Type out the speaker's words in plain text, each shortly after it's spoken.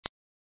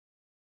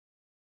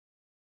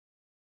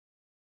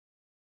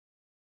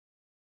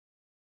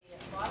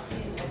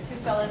Two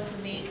fellas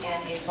who meet in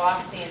a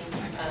boxing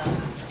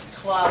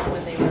club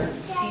when they were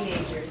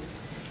teenagers,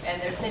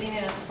 and they're sitting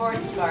in a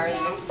sports bar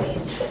in this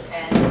scene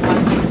and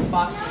watching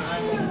boxing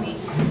on TV,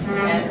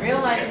 and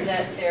realizing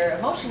that their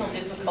emotional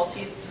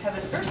difficulties have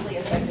adversely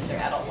affected their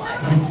adult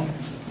lives.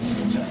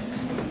 Enjoy it.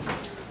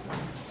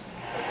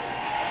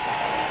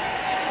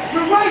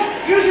 You're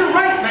right! Use your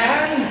right,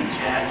 man!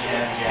 Jab,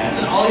 jab, jabs,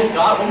 and all he's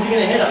got, when's he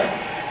gonna hit him?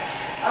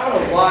 I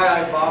don't know why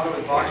I bother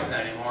with boxing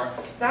anymore.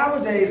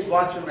 Nowadays,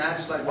 watching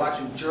matches like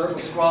watching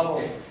gerbil squabble.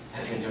 I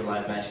haven't been to a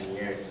live match in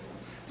years.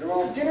 They're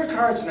all dinner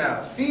cards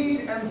now.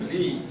 Feed and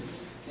bleed.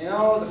 You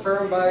know, the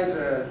firm buys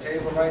a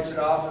table, writes it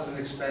off as an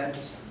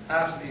expense.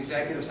 Half the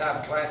executives,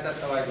 half the clients, that's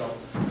how I go.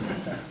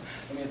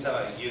 I mean, it's how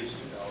I used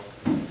to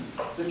go.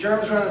 The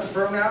Germans running the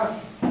firm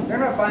now, they're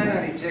not buying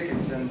any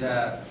tickets, and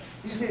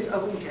these days I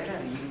wouldn't get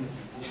any even if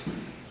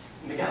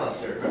they did.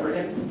 McAllister, remember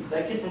him?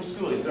 That kid from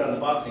school, he's good on the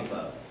boxing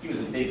club. He was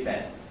a big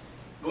fan.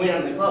 Going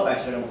on in the club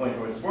actually got him point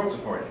towards sports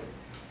reporting.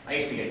 I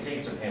used to get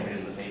tickets from him when he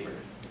was in the paper.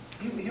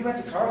 He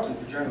went to Carleton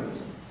for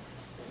journalism.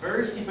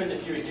 First, he spent a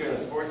few years here on the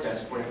sports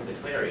desk reporting for the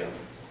Clarion.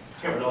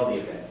 He covered all the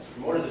events.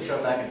 Promoters would show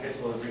him back a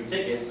fistful of free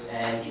tickets,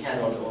 and he'd hand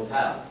them out to old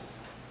pals.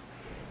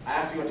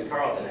 After he went to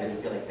Carleton, I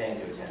didn't feel like paying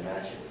to attend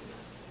matches.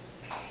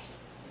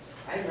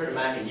 I haven't heard of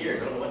Mac in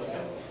years. I don't know what's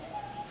become of him.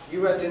 He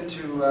went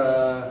into,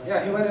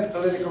 he went into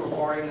political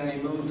reporting, and then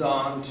he moved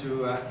on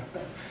to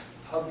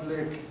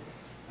public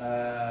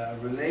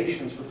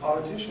relations for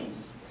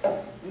politicians.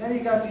 And then he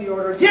got the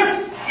order,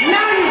 yes!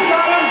 Now you've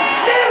got him!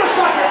 Nail a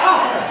sucker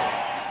off her!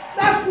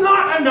 That's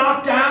not a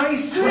knockdown, he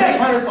slipped!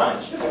 Counter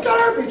punch. It's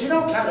garbage, you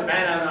don't count a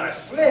man out on a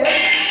slip.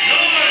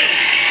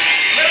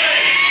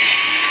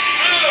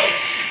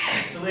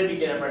 He slid to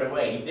get up right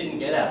away. He didn't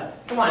get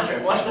up. Come on,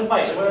 Trev, watch the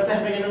fight. So what's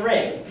happening in the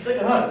ring? He took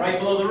a hook right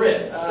below the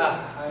ribs.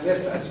 I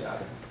guess that's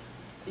shot.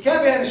 You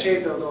can't be out of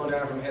shape though going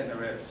down from hitting the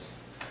ribs.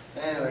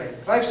 Anyway,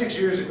 5-6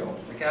 years ago,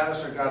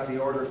 McAllister got the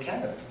Order of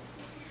Canada.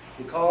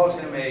 They called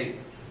him a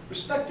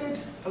respected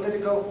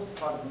political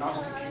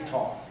prognosticator.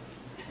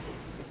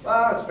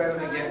 Well, it's better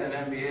than getting an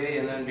MBA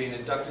and then being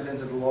inducted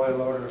into the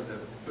Loyal Order of the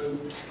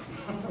Boot.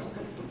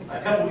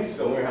 A couple weeks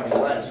ago, when we were having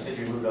lunch, you said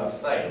you moved off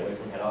site, away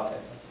from head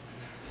office.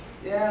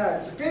 Yeah,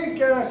 it's a big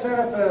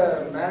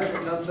setup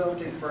management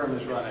consulting firm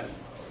is running.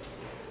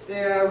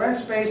 They rent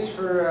space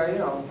for,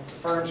 to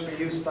firms for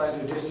use by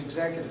their district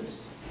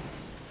executives.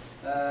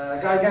 A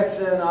guy gets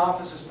an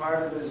office as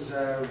part of his,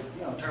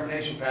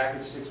 termination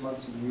package, 6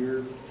 months a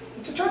year.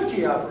 It's a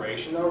turnkey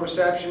operation, no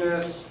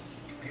receptionist,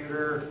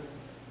 computer,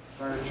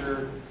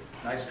 furniture,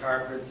 nice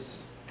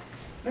carpets.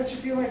 Lets you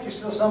feel like you're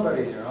still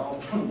somebody,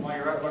 while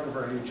you're out looking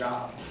for a new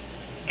job.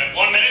 At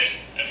 1 minute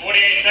and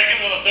 48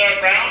 seconds of the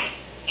third round,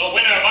 the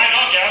winner by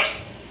knockout,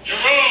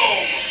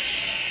 Jerome!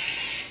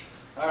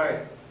 All right.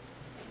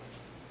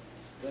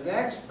 The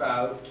next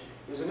bout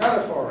is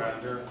another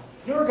 4-rounder.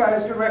 Your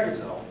guys, good records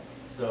though.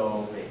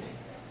 So, wait,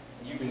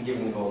 you've been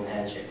given the golden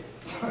handshake.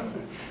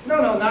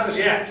 No, not as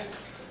yet.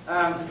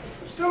 I'm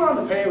still on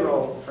the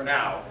payroll for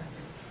now.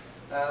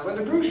 When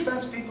the Grush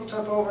Fence people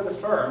took over the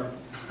firm,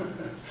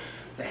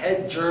 the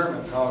head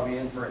German called me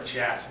in for a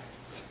chat.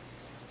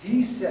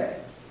 He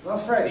said, well,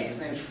 Freddie, his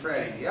name's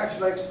Freddie. He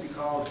actually likes to be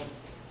called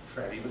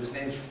Freddie, but his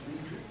name's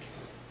Friedrich.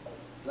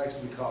 He likes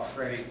to be called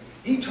Freddie.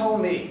 He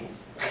told me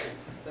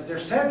that they're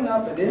setting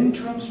up an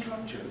interim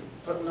structure,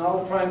 putting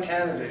all the prime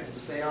candidates to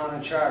stay on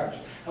in charge.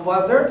 And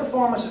while their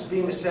performance is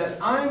being assessed,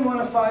 I'm one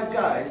of 5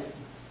 guys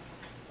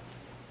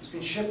who's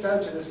been shipped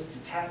out to this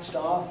detached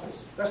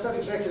office. That's that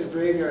executive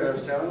graveyard I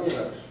was telling you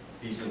about.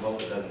 Piece of hope,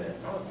 doesn't it?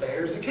 Oh,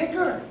 there's the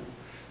kicker.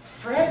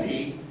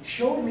 Freddie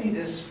showed me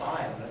this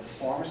file that the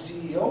former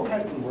CEO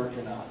had been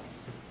working on.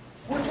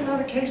 Working on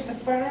a case to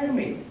fire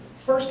me.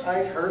 First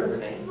I'd heard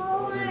of it, eh?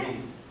 What was it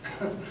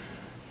mean?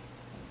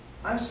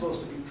 I'm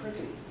supposed to be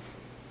pretty.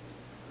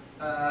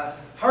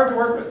 Hard to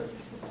work with.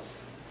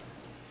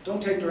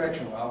 Don't take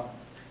direction well.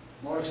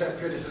 Won't accept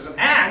criticism.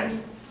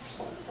 And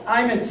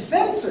I'm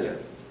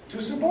insensitive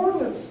to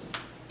subordinates.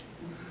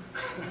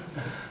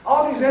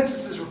 All these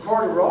instances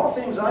recorded were all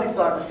things I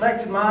thought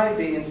reflected my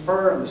being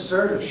firm,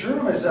 assertive, sure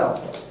of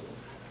myself.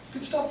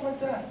 Good stuff like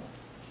that.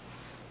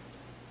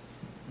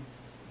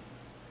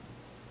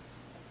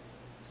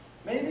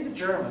 Maybe the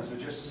Germans would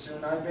just as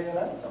soon I bail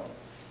out, though.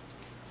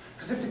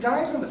 Because if the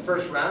guys in the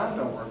first round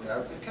don't work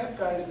out, they've kept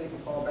guys they can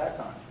fall back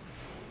on.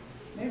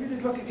 Maybe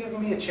they'd look at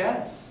giving me a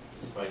chance.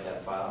 Despite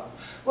that file?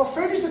 Well,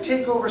 Freddie's a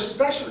takeover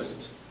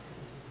specialist.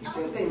 He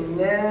said they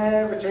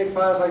never take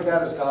files like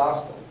that as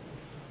gospel.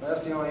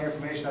 That's the only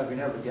information I've been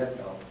able to get,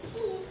 though.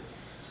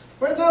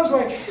 But it was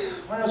like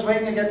when I was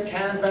waiting to get the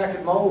can back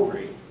at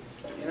Mulberry.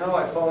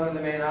 I'd phone in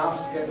the main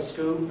office to get the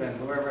scoop, and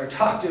whoever I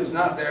talked to is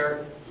not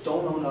there,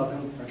 don't know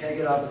nothing, or can't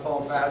get off the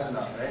phone fast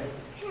enough, eh?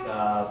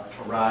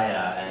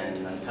 Pariah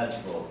and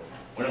Untouchable.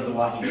 One of the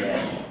Walking Dead.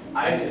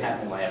 I've seen it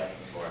happen in my epic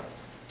before.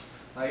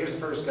 Here's the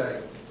first guy,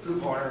 Blue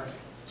Corner.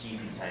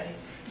 Jeez, he's tiny.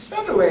 He's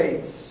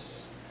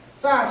featherweights.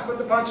 Fast, but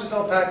the punches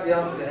don't pack the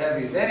on for the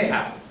heavies.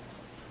 Anyhow,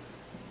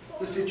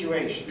 the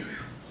situation,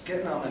 it's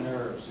getting on my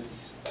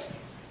nerves.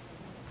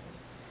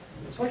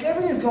 It's like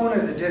everything's going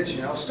into the ditch,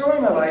 you know. Story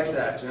of my life,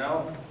 that, you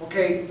know.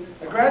 Okay,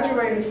 I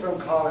graduated from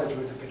college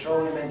with a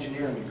petroleum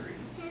engineering degree.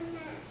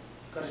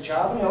 Got a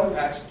job in the oil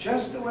patch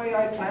just the way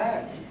I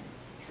planned.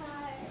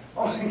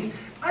 Only,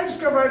 I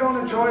discovered I don't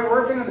enjoy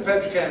working in the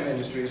petrochem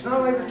industry. It's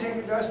not like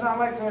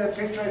the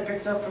picture I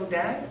picked up from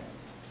Dad.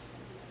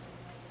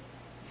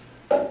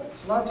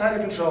 It's a lot tighter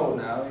control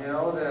now, you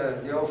know,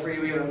 the old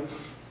freewheeling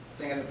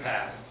thing in the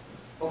past.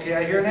 Okay,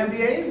 I hear an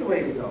MBA is the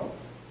way to go.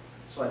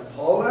 So I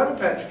pulled out of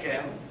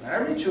petrochem, I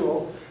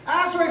retooled.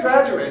 After I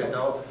graduated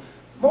though,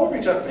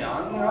 Mowbray took me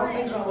on, you know,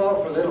 things went well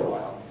for a little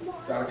while.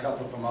 Got a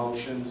couple of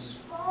promotions.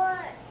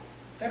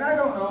 Then I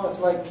don't know, it's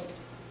like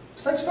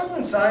something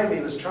inside me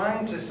was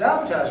trying to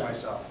sabotage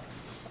myself.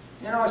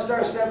 You know, I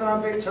started stepping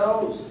on big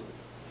toes.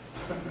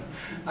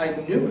 I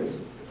knew it.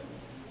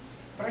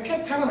 But I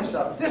kept telling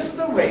myself, this is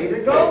the way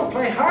to go.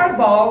 Play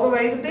hardball the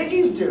way the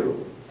biggies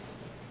do.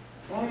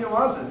 Only it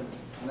wasn't.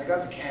 And I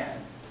got the can.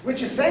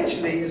 Which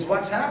essentially is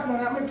what's happening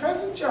at my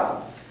present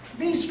job.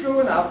 Me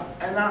screwing up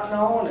and not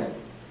knowing it.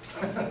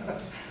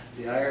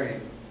 The irony.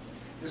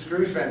 This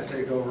Grush fence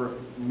takeover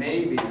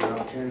may be an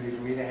opportunity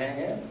for me to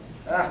hang in.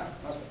 Ah,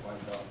 that's the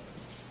point though.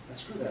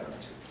 Let's screw that up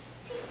too.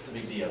 What's the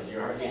big deal? So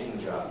you're hard casing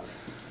the job.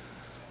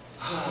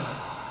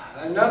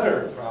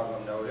 Another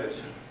problem noted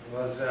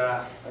was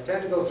I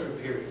tend to go through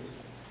periods.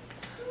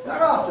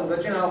 Not often,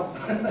 but you know,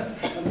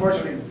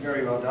 unfortunately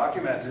very well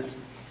documented,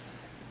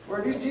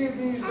 where these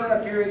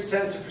periods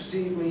tend to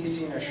precede me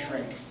seeing a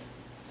shrink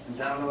and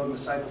downloading the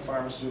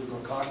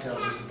psychopharmaceutical cocktail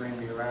just to bring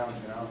me around,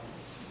 you know.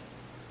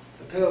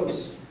 The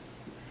pills,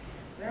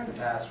 they're in the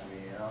past for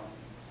me, you know.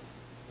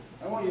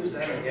 I won't use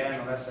them again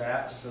unless I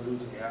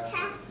absolutely have to.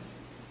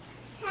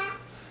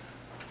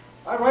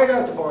 I write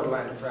out the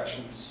borderline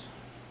depressions.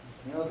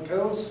 You know, the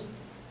pills,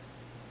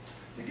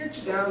 they get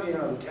you down to, you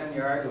know, the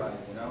 10-yard line,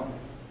 you know.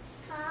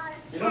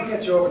 They don't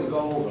get you over the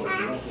goal, though.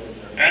 You don't get it.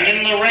 And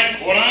in the red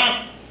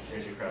corner,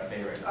 There's your crowd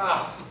favorite.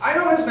 I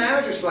know his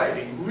manager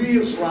slightly.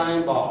 Real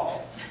slime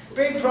ball.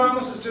 Big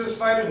promises to his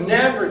fighter,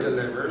 never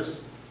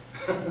delivers.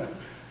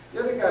 The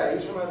other guy,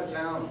 he's from out of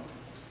town.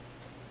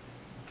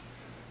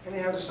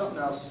 Anyhow, there's something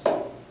else.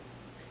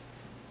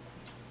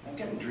 I'm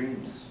getting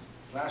dreams,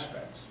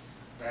 flashbacks,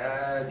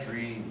 bad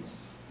dreams,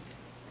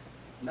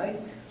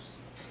 nightmares.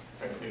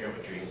 It's hard to figure out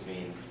what dreams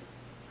mean.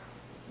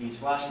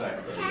 These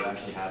flashbacks, though, you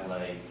actually have,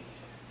 like,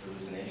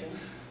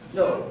 hallucinations?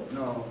 No,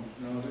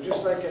 they're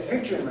just like a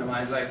picture in my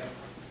mind, like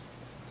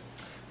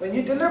when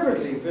you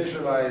deliberately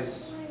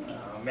visualize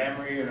a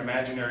memory or an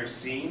imaginary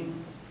scene,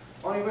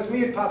 only with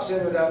me it pops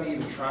in without me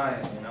even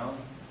trying, you know.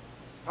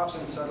 Pops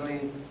in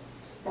suddenly.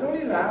 It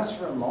only lasts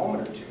for a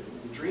moment or two.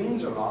 The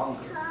dreams are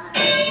longer.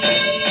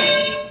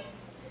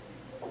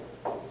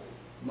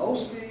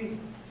 Mostly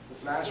the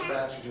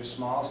flashbacks are just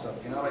small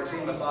stuff, you know, like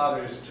seeing my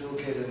father's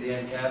toolkit in the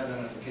end cabinet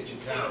of the kitchen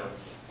counter.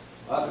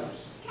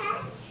 Others,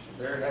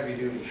 they're heavy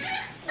duty.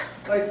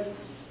 Like,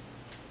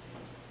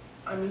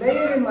 I'm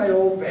laying in my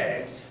old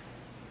bed,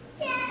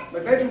 my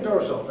bedroom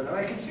door's open, and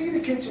I can see the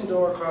kitchen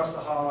door across the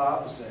hall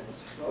opposite.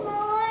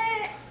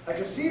 I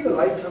can see the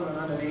light coming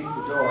underneath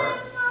the door.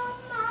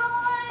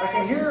 I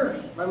can hear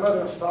my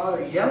mother and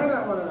father yelling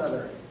at one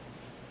another.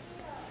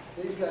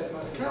 These guys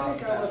must have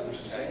lost what they're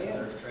saying.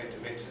 They're afraid to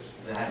mix it.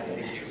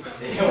 Exactly.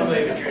 They don't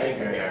believe in training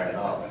very hard at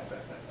all.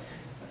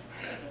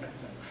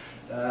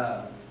 They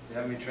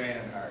haven't been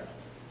training hard.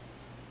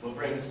 What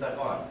brings this stuff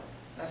on?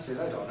 That's it,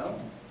 I don't know.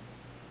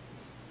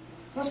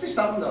 Must be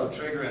something though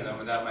triggering them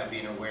without my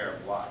being aware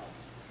of what.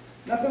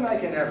 Nothing I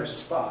can ever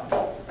spot.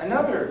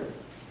 Another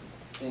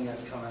thing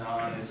that's coming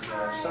on is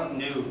something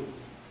new.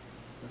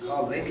 It's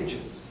called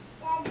linkages.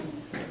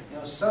 You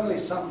know, suddenly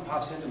something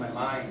pops into my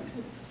mind.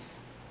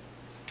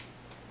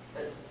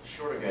 That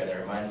shorter guy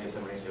there reminds you of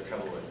somebody who's had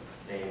trouble with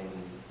same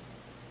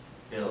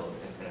build,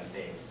 same kind of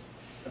face.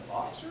 The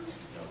boxer? You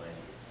know, like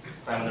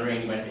climbing the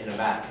ring, you might hit him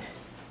back.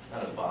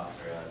 Not a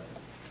boxer, a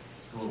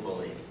school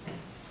bully.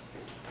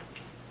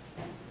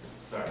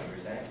 Sorry, you were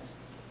saying?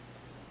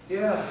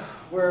 Yeah,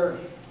 where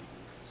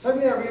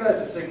suddenly I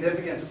realized the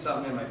significance of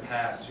something in my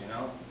past, you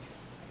know?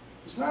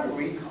 It's not a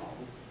recall.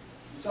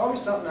 It's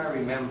always something I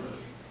remember.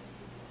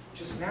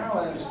 Just now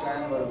I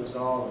understand what it was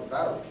all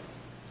about.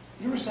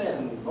 You were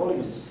saying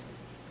bullies.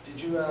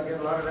 Did you get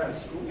a lot of that in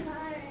school?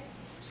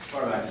 As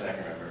far back as I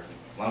can remember,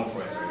 long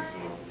before I started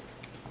school.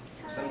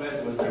 For some guys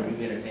it was their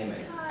weekly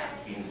entertainment,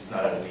 beating the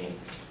snot out of me.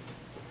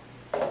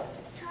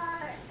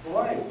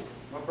 Why?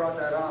 What brought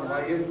that on?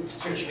 Why you?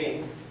 Search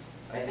me.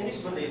 I think it's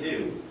just what they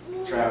do.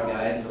 Try out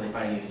guys until they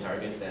find an easy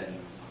target, then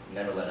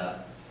never let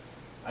up.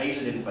 I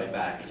usually didn't fight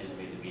back, it just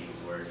made the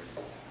beatings worse.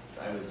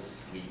 I was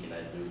weak and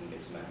I'd lose and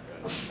get smacked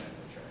around every time I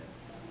tried.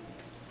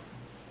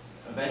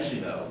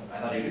 Eventually though, I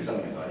thought I'd do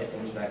something about it,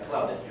 and went to that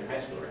club at your high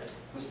school, right?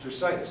 Mr.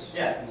 Sykes.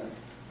 Yeah.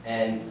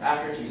 And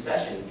after a few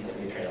sessions, he sent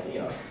me to train at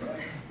Leon's.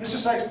 Mr.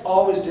 Sykes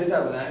always did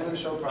that with anyone who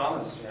showed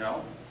promise, you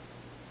know.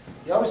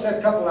 He always said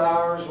a couple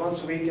hours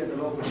once a week at the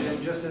local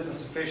gym just isn't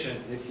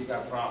sufficient if you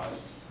got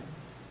promise.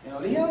 You know,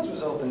 Leon's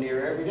was open here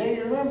every day,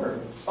 you remember.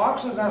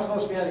 Boxing's not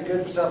supposed to be any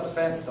good for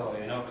self-defense though,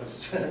 you know, because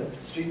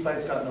street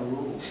fights got no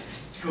rules.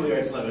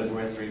 Schoolyard sluggers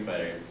weren't street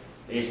fighters.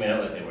 They just made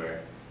out like they were.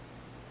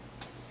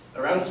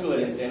 Around school, I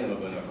didn't say anything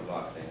about going out for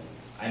boxing.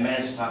 I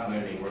managed to talk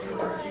Moody and work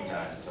over a few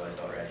times until I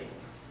felt ready.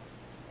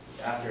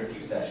 After a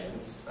few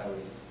sessions, I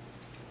was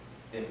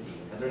 15.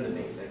 I learned the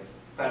basics.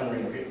 Found the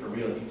ring for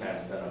real a few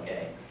times and done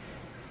okay.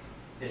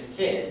 This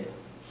kid,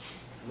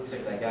 who looks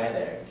like that guy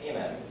there, came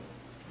at me.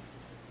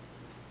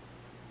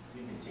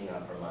 We'd been teeing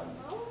up for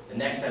months. The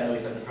next time he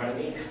stepped in front of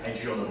me, I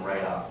drilled him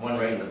right off, one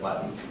right in the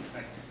button.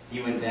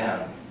 He went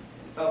down.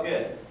 It felt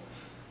good.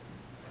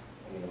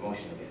 I mean,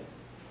 emotionally good.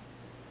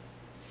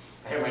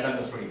 I hurt my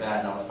knuckles pretty bad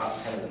and almost popped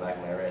a tendon in the back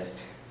of my wrist.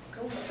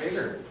 Go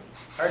figure.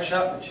 Hard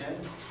shot in the chin.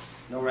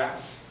 No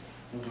wrap.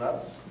 No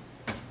gloves.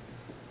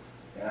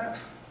 Yeah,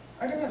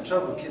 I didn't have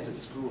trouble with kids at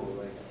school,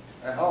 like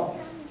at home.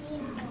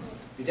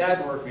 My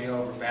dad worked me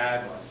over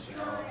bad ones, you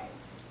know.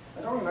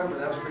 I don't remember,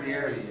 that was pretty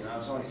early, you know, I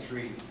was only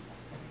 3.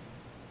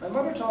 My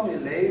mother told me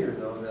later,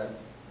 though, that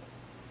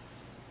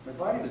my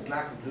body was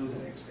black and blue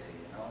the next day,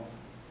 you know.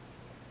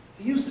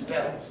 He used a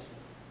belt.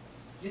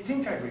 You'd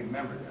think I'd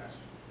remember that.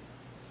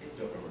 Kids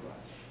don't remember much.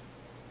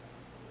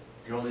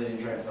 Your old lady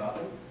didn't try to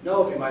soften?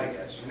 No, be my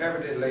guess. She never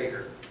did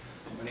later,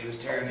 when he was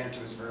tearing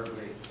into us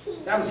verbally.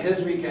 That was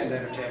his weekend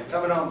entertainment,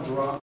 coming home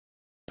drunk,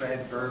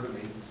 fed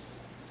verbally.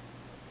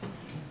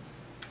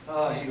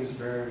 Oh, he was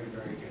very,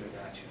 very good at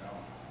that, you know.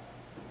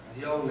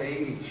 And the old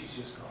lady, she's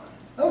just gone,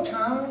 "Oh,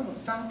 Tom,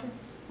 stop it.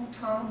 Oh,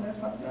 Tom,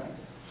 that's not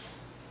nice.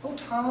 Oh,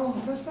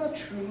 Tom, that's not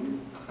true."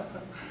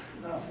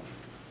 No.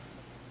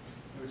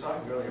 We were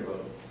talking earlier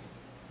about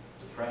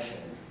depression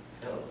and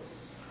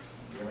pills.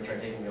 You ever try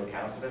taking real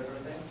counts of that sort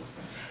of thing?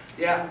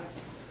 Yeah,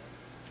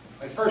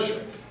 my first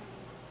shrink.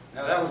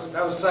 Now that was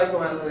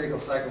psychoanalytical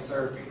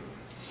psychotherapy.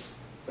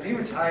 But he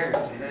retired,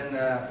 and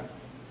then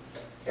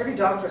every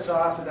doctor I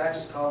saw after that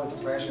just called it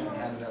depression and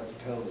handed out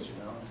the pills, you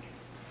know.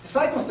 The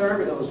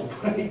psychotherapy, though, was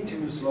way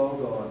too slow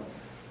going.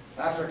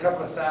 After a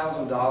couple of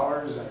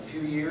 $1,000s and a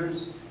few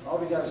years, all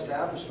we got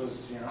established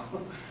was, you know,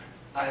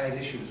 I had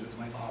issues with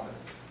my father.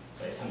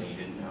 Like something you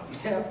didn't know.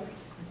 Yeah.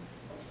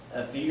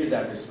 A few years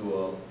after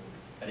school,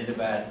 I did a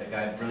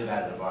guy really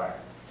bad at a bar.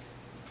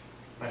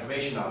 My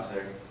probation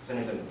officer sent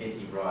me some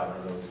ditzy broad, one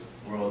of those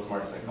world's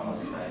smartest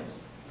psychologist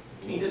types.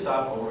 You need to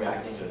stop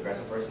overreacting to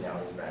aggressive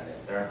personalities, Brandon.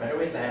 There are better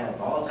ways to handle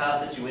volatile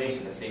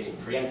situations than staging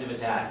preemptive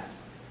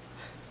attacks.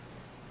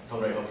 I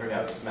told her I hoped her guy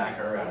would smack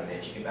her around a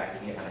bit. She'd get back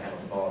to me how to handle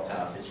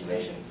volatile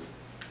situations.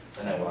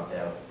 Then I walked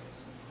out.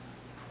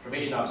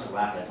 Probation officer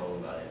laughed and I told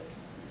him about it.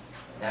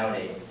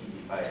 Nowadays, he'd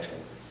be fired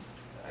and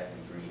I'd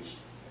be breached.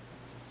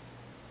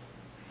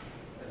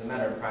 As a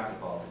matter of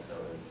practical politics,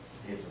 though,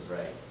 his was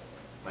right.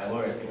 My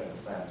lawyer's given him a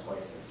slam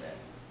twice since then.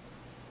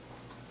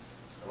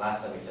 The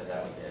last time he said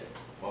that was it.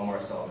 One more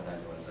assault and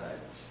then go inside.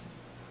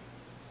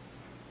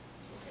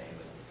 Okay,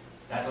 but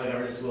that's why I got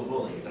rid of school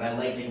bullies, and I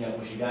like taking up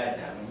pushy guys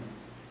now.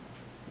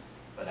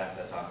 But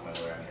after that talk to my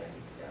lawyer, I'm trying to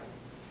keep it down.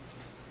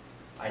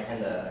 I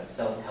attend a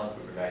self-help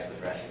group for guys with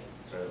aggression,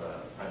 sort of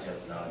a punch out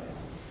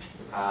synonymous.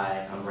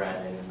 Hi, I'm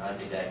Brandon. I'm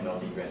the deck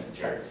multi-aggressive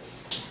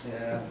jerks.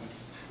 Yeah.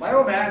 My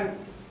old man,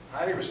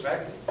 highly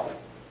respected.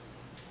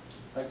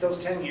 Like those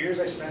 10 years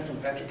I spent in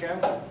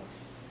Petrochem,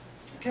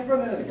 I kept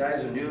running into the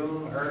guys who knew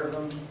him, heard of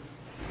him,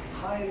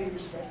 highly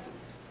respected.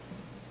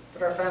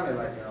 But our family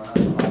life, you know,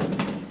 has a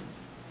lot.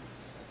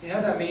 He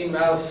had that mean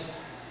mouth,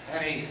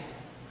 and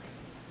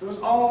there was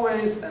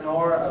always an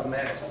aura of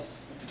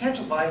menace,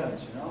 potential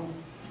violence, you know.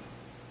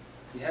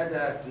 He had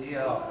that,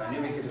 I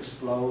knew he could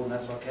explode, and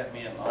that's what kept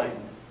me in line.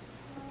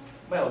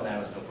 My old man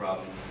was no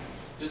problem.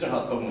 Just know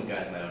how coping with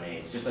guys my own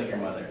age, just like your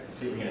mother,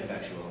 completely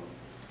ineffectual.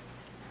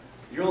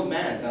 Your old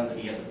man sounds like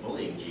he has a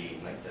bullying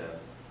gene, like to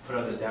put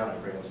others down and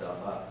bring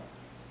himself up.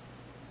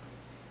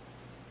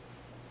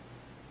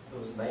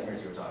 Those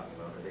nightmares you were talking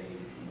about, are they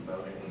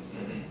about anything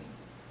specific?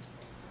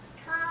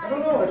 I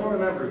don't know, I don't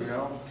remember, you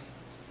know.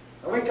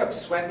 I wake up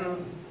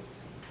sweating,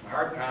 my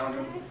heart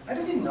pounding. I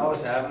didn't even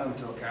notice having them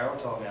until Carol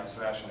told me I was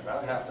thrashing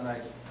about half the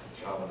night.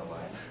 Job on the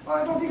line. Well,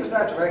 I don't think it's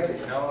that directly,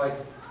 you know, like,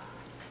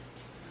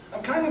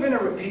 I'm kind of in a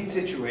repeat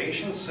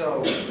situation,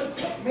 so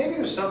maybe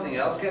there's something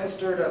else getting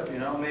stirred up, you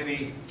know,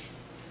 maybe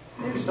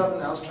something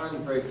else trying to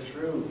break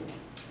through.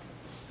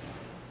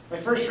 My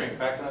first shrink,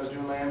 back when I was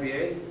doing my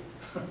MBA,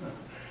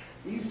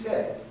 he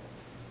said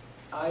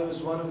I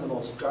was one of the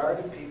most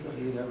guarded people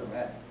he had ever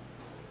met.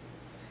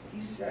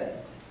 He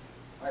said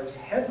I was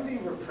heavily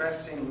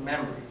repressing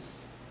memories,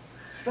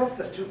 stuff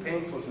that's too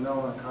painful to know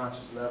on a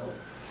conscious level.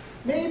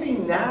 Maybe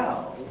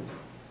now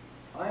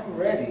I'm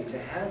ready to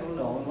handle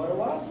knowing what it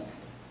was.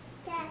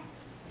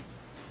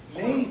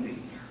 Maybe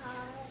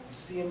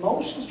it's the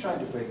emotions trying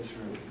to break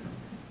through.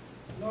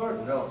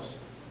 Lord knows.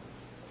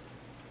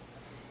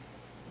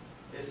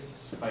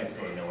 This fight's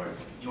going nowhere.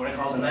 You want to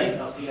call it a night?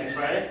 I'll see you next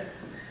Friday.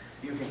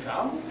 You can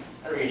come?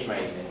 I arranged my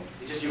evening.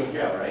 It's just you and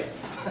Carol, right?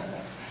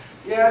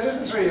 Yeah, just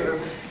the 3 of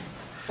us.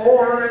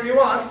 4 if you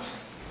want.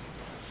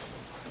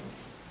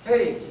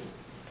 Hey,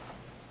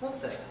 what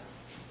the?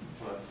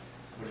 What?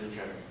 What is it,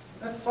 Trevor?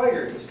 That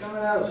fighter, he's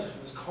coming out,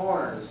 his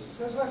corners, he's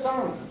got his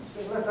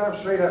left arm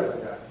straight out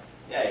like that.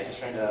 Yeah, he's just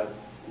trying to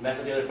mess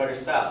up the other fighter's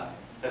style.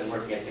 Doesn't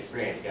work against the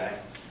experienced guy.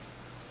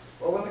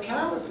 Well, when the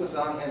camera was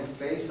on him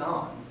face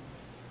on,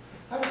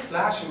 I had a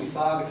flash of my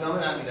father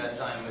coming at me that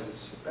time with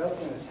his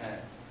belt in his hand.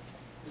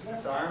 His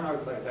left arm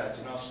out like that,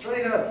 you know,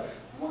 straight out.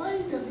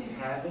 Why does he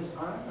have his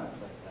arm out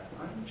like that?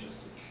 I'm just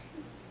a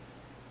kid.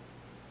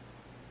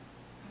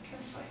 I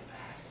can't fight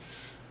back.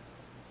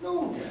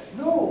 No, Dad,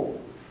 no.